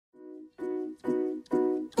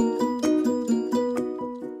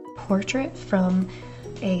portrait from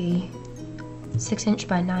a 6"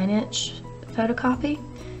 by 9" photocopy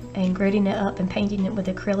and gridding it up and painting it with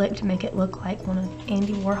acrylic to make it look like one of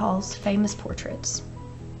Andy Warhol's famous portraits.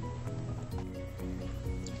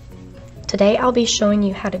 Today I'll be showing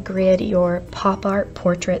you how to grid your pop art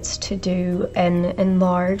portraits to do an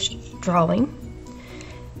enlarged drawing.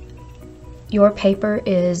 Your paper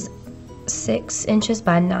is 6"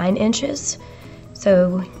 by 9",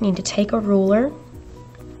 so you need to take a ruler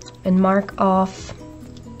and mark off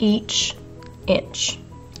each inch.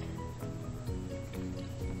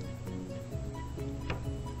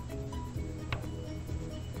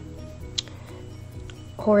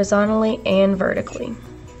 Horizontally and vertically.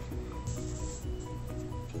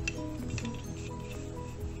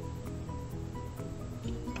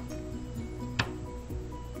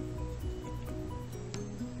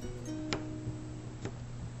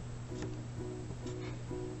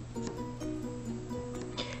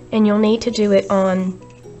 And you'll need to do it on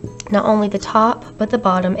not only the top, but the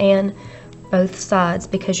bottom and both sides,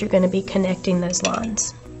 because you're going to be connecting those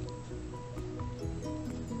lines.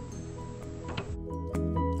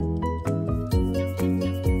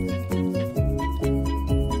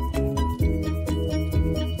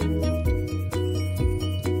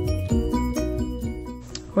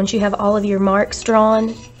 Once you have all of your marks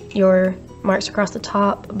drawn, your marks across the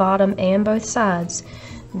top, bottom, and both sides,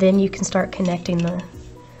 then you can start connecting the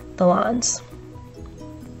lines.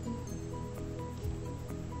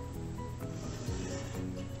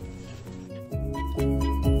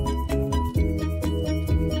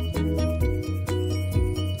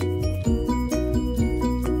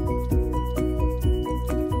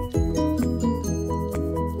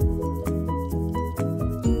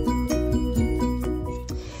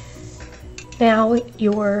 Now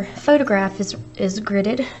your photograph is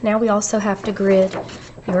gridded. Now we also have to grid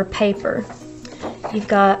your paper. You've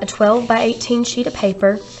got a 12 by 18 sheet of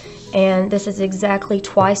paper, and this is exactly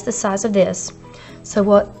twice the size of this. So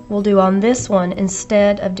what we'll do on this one,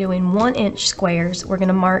 instead of doing 1" squares, we're going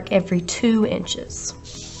to mark every 2 inches.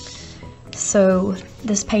 So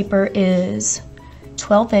this paper is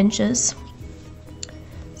 12 inches.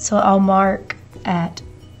 So I'll mark at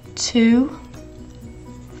 2,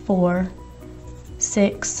 4,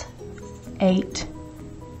 6, 8,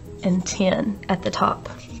 and 10 at the top.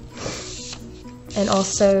 And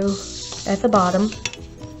also at the bottom.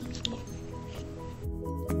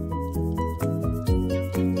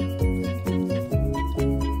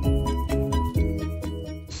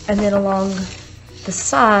 And then along the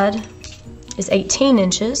side is 18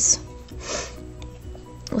 inches.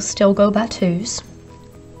 We'll still go by 2s.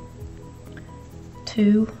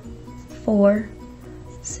 2, 4,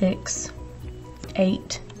 6,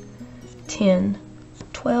 8, 10,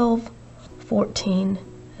 12, 14,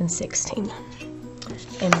 and 16.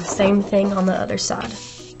 And the same thing on the other side.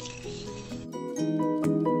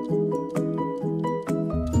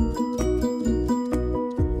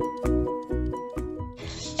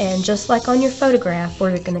 And just like on your photograph,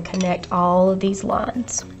 we're going to connect all of these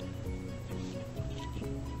lines.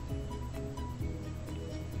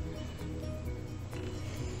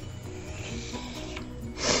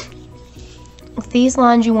 With these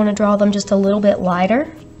lines, you want to draw them just a little bit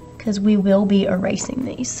lighter, because we will be erasing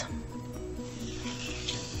these.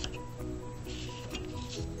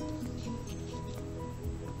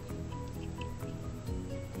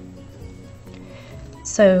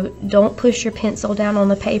 So don't push your pencil down on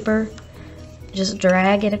the paper, just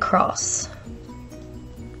drag it across.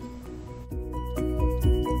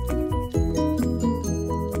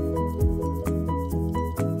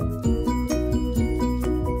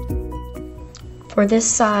 For this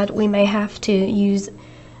side, we may have to use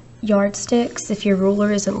yardsticks if your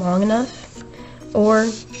ruler isn't long enough, or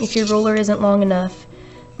if your ruler isn't long enough,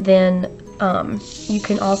 then you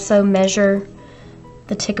can also measure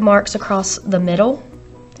the tick marks across the middle.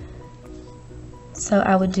 So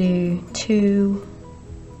I would do 2,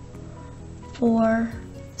 4,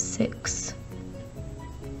 6,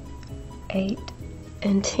 8,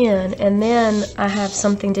 and 10, and then I have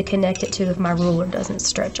something to connect it to if my ruler doesn't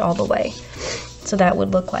stretch all the way. So that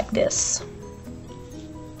would look like this.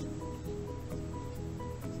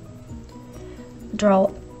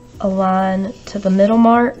 Draw a line to the middle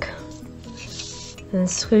mark, then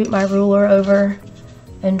scoot my ruler over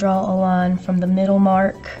and draw a line from the middle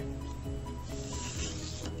mark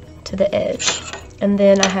to the edge. And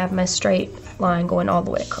then I have my straight line going all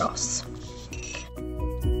the way across.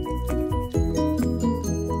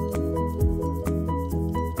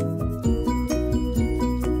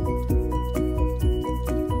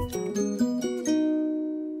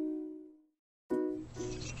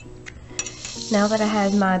 Now that I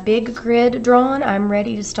have my big grid drawn, I'm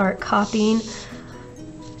ready to start copying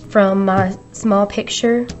from my small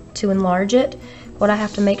picture to enlarge it. What I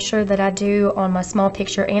have to make sure that I do on my small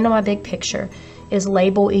picture and on my big picture is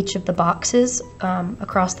label each of the boxes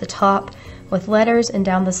across the top with letters and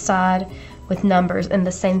down the side with numbers, and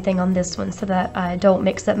the same thing on this one so that I don't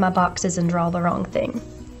mix up my boxes and draw the wrong thing.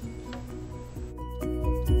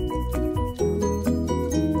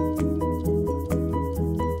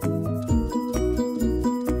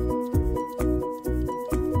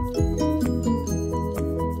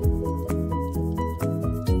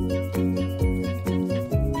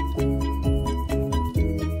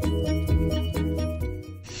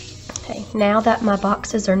 Now that my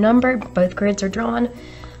boxes are numbered, both grids are drawn,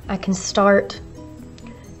 I can start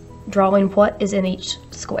drawing what is in each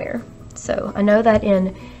square. So I know that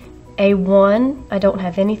in A1 I don't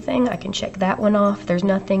have anything, I can check that one off. There's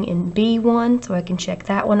nothing in B1, so I can check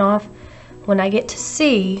that one off. When I get to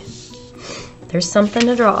C, there's something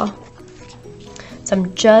to draw. So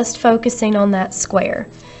I'm just focusing on that square.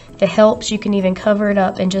 If it helps, you can even cover it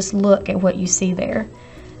up and just look at what you see there.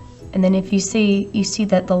 And then if you see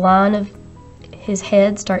that the line of his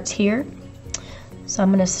head starts here. So I'm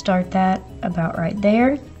going to start that about right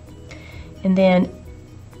there. And then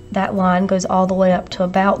that line goes all the way up to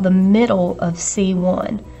about the middle of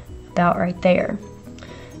C1, about right there.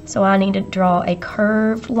 So I need to draw a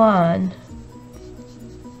curved line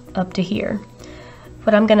up to here.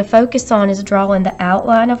 What I'm going to focus on is drawing the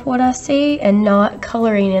outline of what I see and not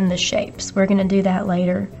coloring in the shapes. We're going to do that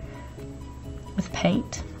later with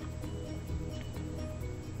paint.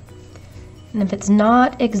 And if it's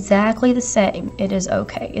not exactly the same, it is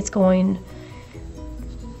okay. We're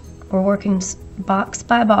working box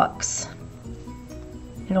by box.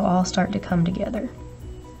 It'll all start to come together.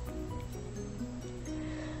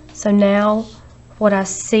 So now what I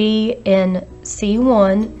see in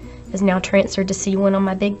C1 is now transferred to C1 on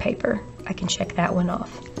my big paper. I can check that one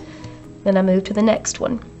off. Then I move to the next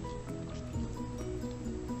one.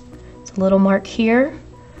 It's a little mark here.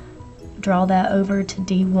 Draw that over to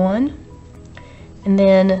D1. And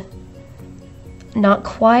then not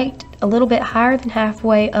quite, a little bit higher than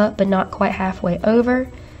halfway up, but not quite halfway over,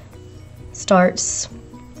 starts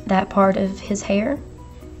that part of his hair.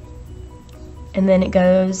 And then it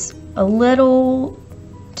goes a little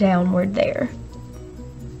downward there.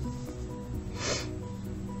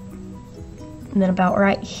 And then about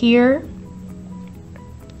right here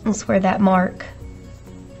is where that mark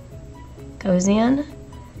goes in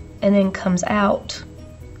and then comes out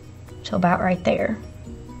to about right there.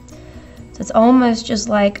 So it's almost just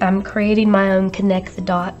like I'm creating my own connect the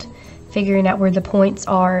dot, figuring out where the points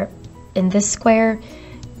are in this square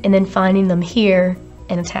and then finding them here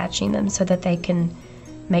and attaching them so that they can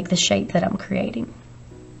make the shape that I'm creating.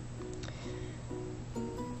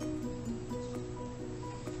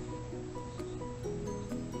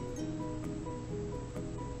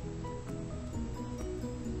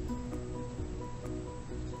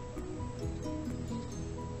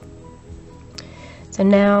 So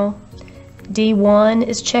now D1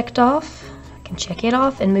 is checked off. I can check it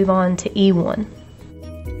off and move on to E1.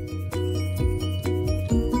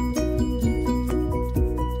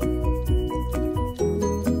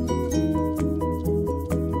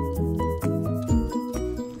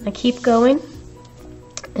 I keep going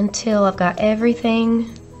until I've got everything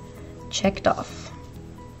checked off.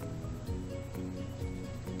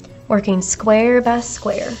 Working square by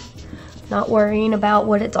square, not worrying about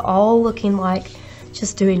what it's all looking like.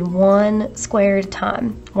 Just doing one square at a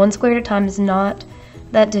time. One square at a time is not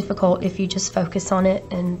that difficult if you just focus on it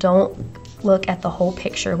and don't look at the whole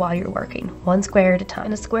picture while you're working. One square at a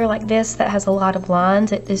time. A square like this that has a lot of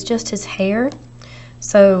lines, it is just his hair.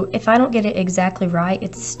 So if I don't get it exactly right,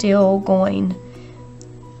 it's still going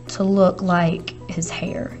to look like his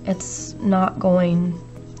hair. It's not going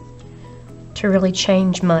to really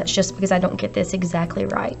change much just because I don't get this exactly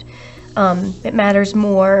right. It matters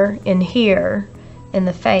more in here, in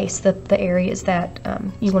the face, the areas that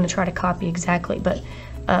you want to try to copy exactly. But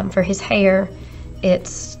for his hair,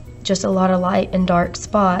 it's just a lot of light and dark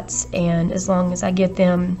spots, and as long as I get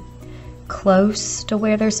them close to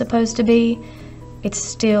where they're supposed to be, it's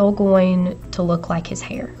still going to look like his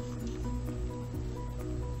hair.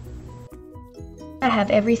 I have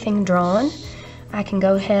everything drawn. I can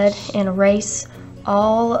go ahead and erase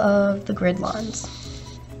all of the grid lines.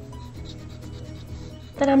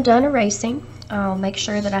 Then I'm done erasing. I'll make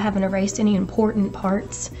sure that I haven't erased any important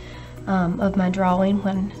parts of my drawing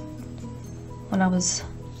when I was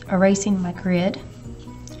erasing my grid.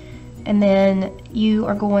 And then you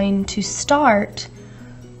are going to start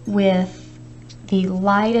with the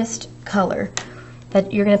lightest color.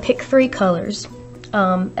 that you're going to pick 3 colors,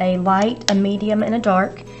 a light, a medium, and a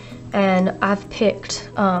dark. And I've picked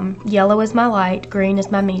yellow as my light, green as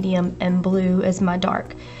my medium, and blue as my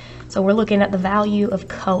dark. So we're looking at the value of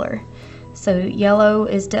color. So yellow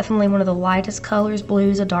is definitely one of the lightest colors, blue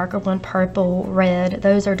is a darker one, purple, red,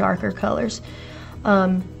 those are darker colors.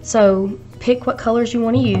 So pick what colors you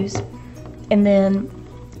want to use, and then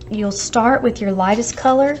you'll start with your lightest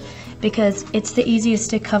color because it's the easiest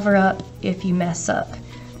to cover up if you mess up.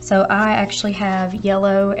 So I actually have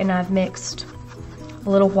yellow and I've mixed a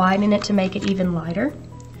little white in it to make it even lighter.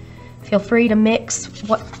 Feel free to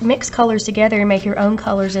mix colors together and make your own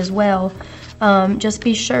colors as well. Just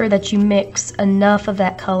be sure that you mix enough of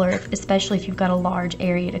that color, especially if you've got a large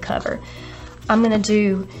area to cover. I'm going to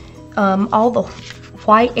do all the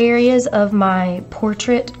white areas of my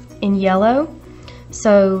portrait in yellow.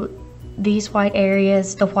 So these white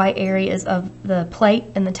areas, the white areas of the plate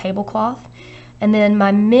and the tablecloth. And then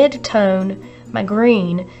my mid-tone, my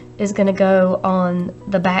green, is going to go on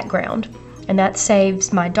the background. And that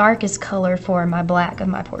saves my darkest color for my black of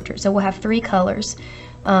my portrait. So we'll have 3 colors,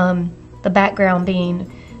 the background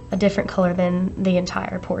being a different color than the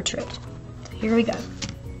entire portrait. So here we go.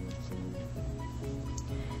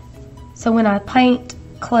 So when I paint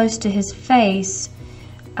close to his face,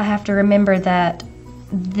 I have to remember that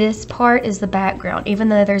this part is the background. Even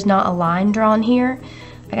though there's not a line drawn here,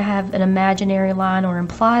 I have an imaginary line or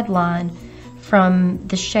implied line from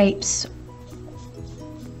the shapes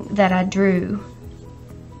that I drew.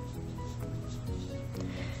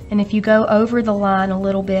 And if you go over the line a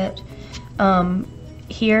little bit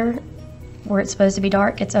here where it's supposed to be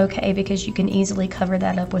dark, it's okay because you can easily cover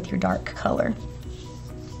that up with your dark color.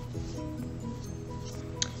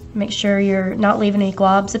 Make sure you're not leaving any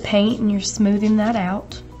globs of paint and you're smoothing that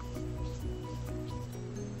out.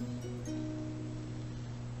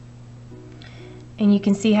 And you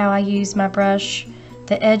can see how I use my brush,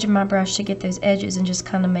 the edge of my brush, to get those edges and just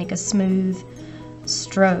kind of make a smooth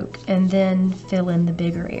stroke and then fill in the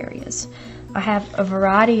bigger areas. I have a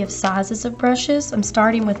variety of sizes of brushes. I'm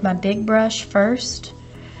starting with my big brush first,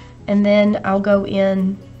 and then I'll go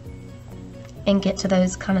in and get to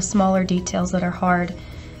those kind of smaller details that are hard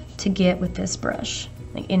to get with this brush.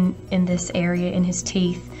 Like in this area, in his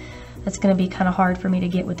teeth, that's going to be kind of hard for me to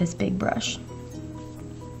get with this big brush.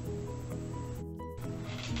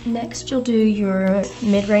 Next, you'll do your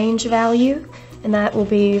mid-range value, and that will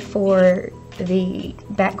be for the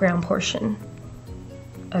background portion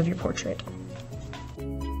of your portrait.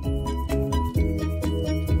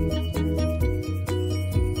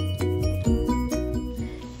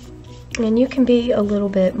 And you can be a little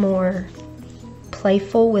bit more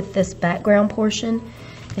playful with this background portion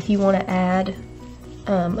if you want to add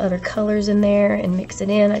other colors in there and mix it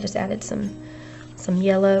in. I just added some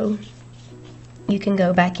yellow. You can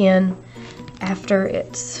go back in after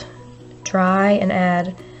it's dry and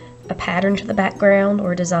add a pattern to the background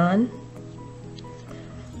or a design.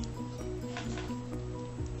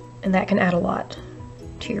 And that can add a lot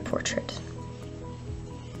to your portrait.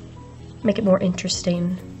 Make it more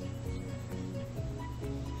interesting.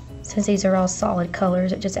 Since these are all solid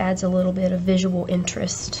colors, it just adds a little bit of visual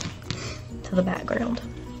interest to the background.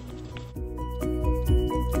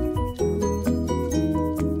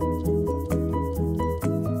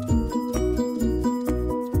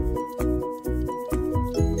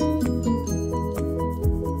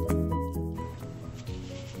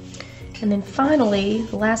 And then finally,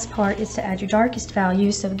 the last part is to add your darkest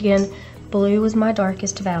value. So again, blue was my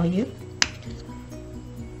darkest value.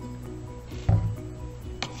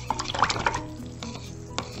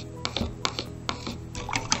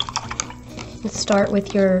 Let's start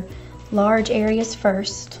with your large areas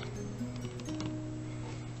first,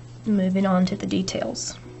 moving on to the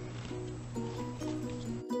details.